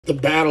The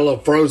battle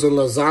of frozen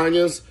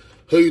lasagnas.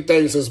 Who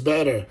thinks is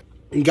better?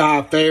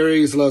 Guy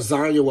Fieri's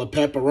lasagna with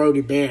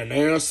pepperoni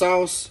marinara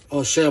sauce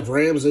or Chef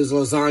Ramsey's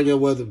lasagna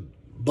with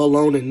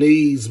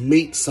Bolognese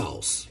meat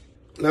sauce?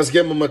 Let's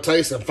give them a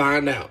taste and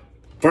find out.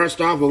 First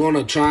off, we're going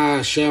to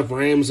try Chef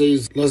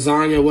Ramsey's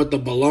lasagna with the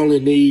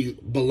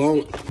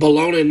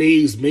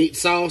Bolognese meat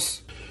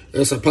sauce.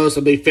 It's supposed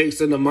to be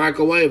fixed in the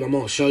microwave. I'm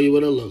going to show you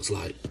what it looks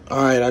like.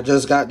 Alright, I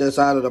just got this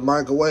out of the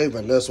microwave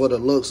and that's what it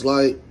looks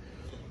like.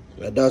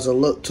 It doesn't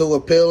look too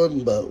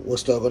appealing, but we're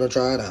still going to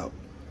try it out.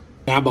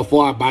 Now,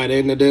 before I bite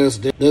into this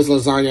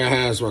lasagna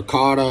has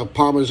ricotta,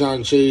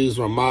 Parmesan cheese,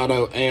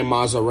 Romano, and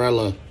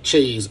mozzarella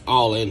cheese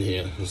all in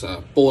here. It's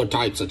 4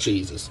 types of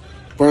cheeses.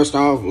 First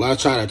off,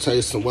 let's try to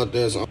taste what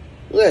this. Look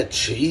at that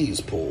cheese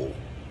pool.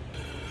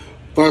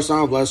 First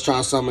off, let's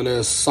try some of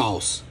this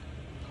sauce.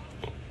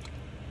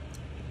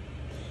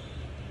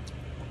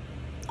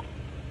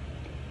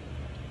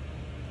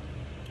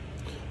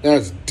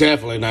 That's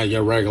definitely not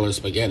your regular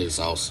spaghetti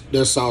sauce.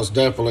 This sauce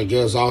definitely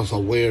gives off a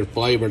weird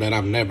flavor that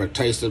I've never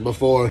tasted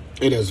before.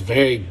 It is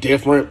very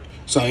different.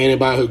 So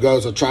anybody who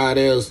goes to try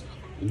this,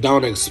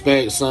 don't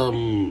expect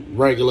some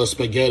regular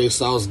spaghetti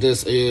sauce.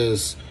 This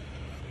is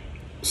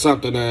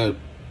something that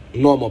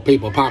normal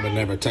people probably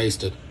never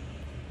tasted.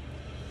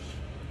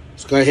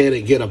 Let's go ahead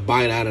and get a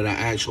bite out of the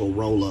actual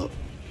roll-up.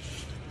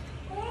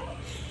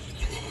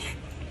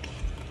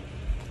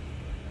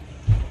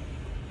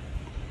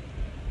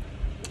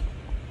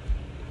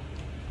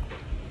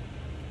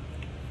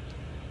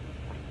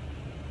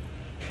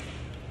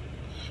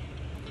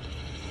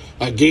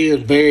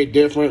 Again, very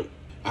different.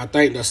 I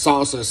think the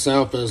sauce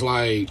itself is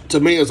like, to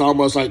me, it's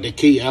almost like the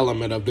key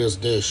element of this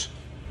dish.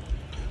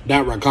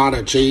 That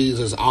ricotta cheese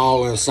is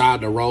all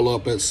inside the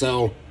roll-up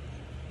itself.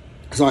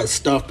 It's like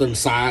stuffed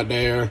inside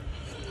there.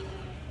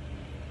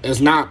 It's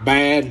not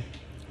bad.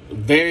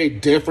 Very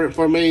different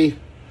for me.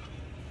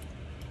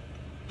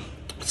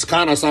 It's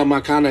kind of something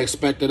I kind of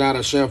expected out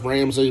of Chef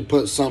Ramsey.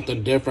 Put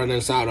something different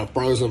inside of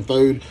frozen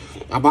food.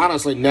 I've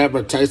honestly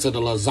never tasted a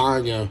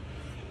lasagna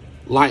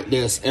like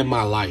this in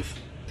my life.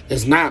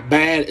 It's not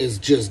bad, it's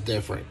just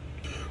different.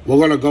 We're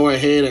going to go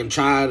ahead and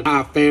try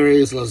Guy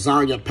Fieri's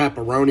lasagna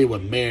pepperoni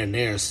with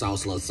marinara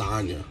sauce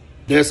lasagna.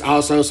 This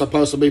also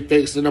supposed to be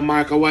fixed in the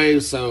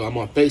microwave, so I'm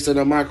going to fix it in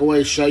the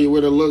microwave, show you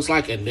what it looks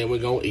like, and then we're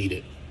going to eat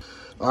it.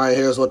 Alright,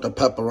 here's what the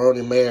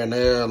pepperoni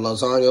marinara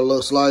lasagna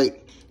looks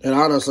like. It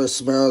honestly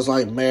smells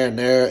like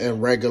marinara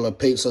and regular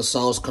pizza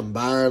sauce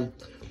combined.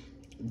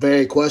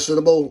 Very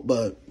questionable,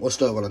 but we're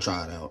still going to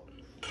try it out.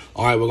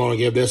 Alright, we're going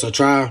to give this a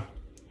try.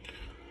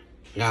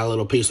 Got a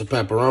little piece of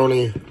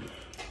pepperoni,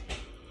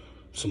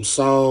 some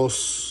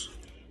sauce,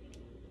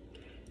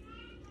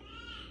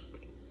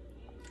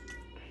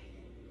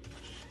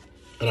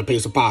 and a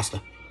piece of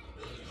pasta.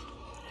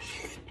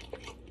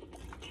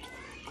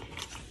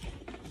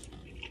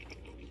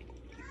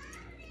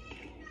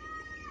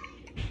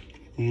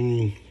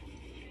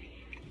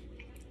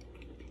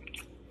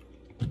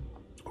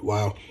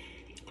 Wow.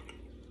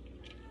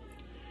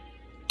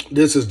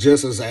 This is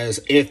just as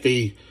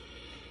iffy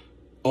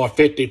or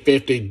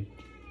 50-50,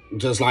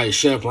 just like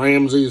Chef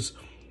Ramsey's.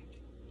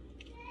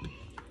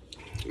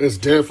 It's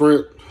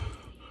different.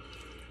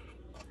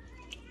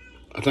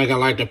 I think I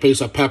like the piece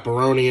of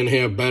pepperoni in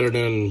here better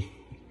than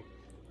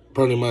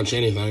pretty much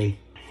anything.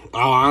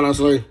 Oh,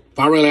 honestly, if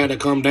I really had to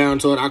come down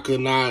to it, I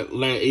could not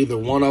let either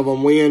one of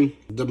them win.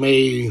 To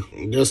me,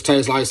 this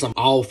tastes like some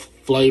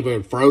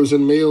off-flavored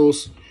frozen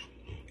meals.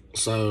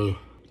 So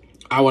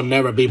I would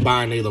never be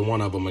buying either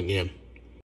one of them again.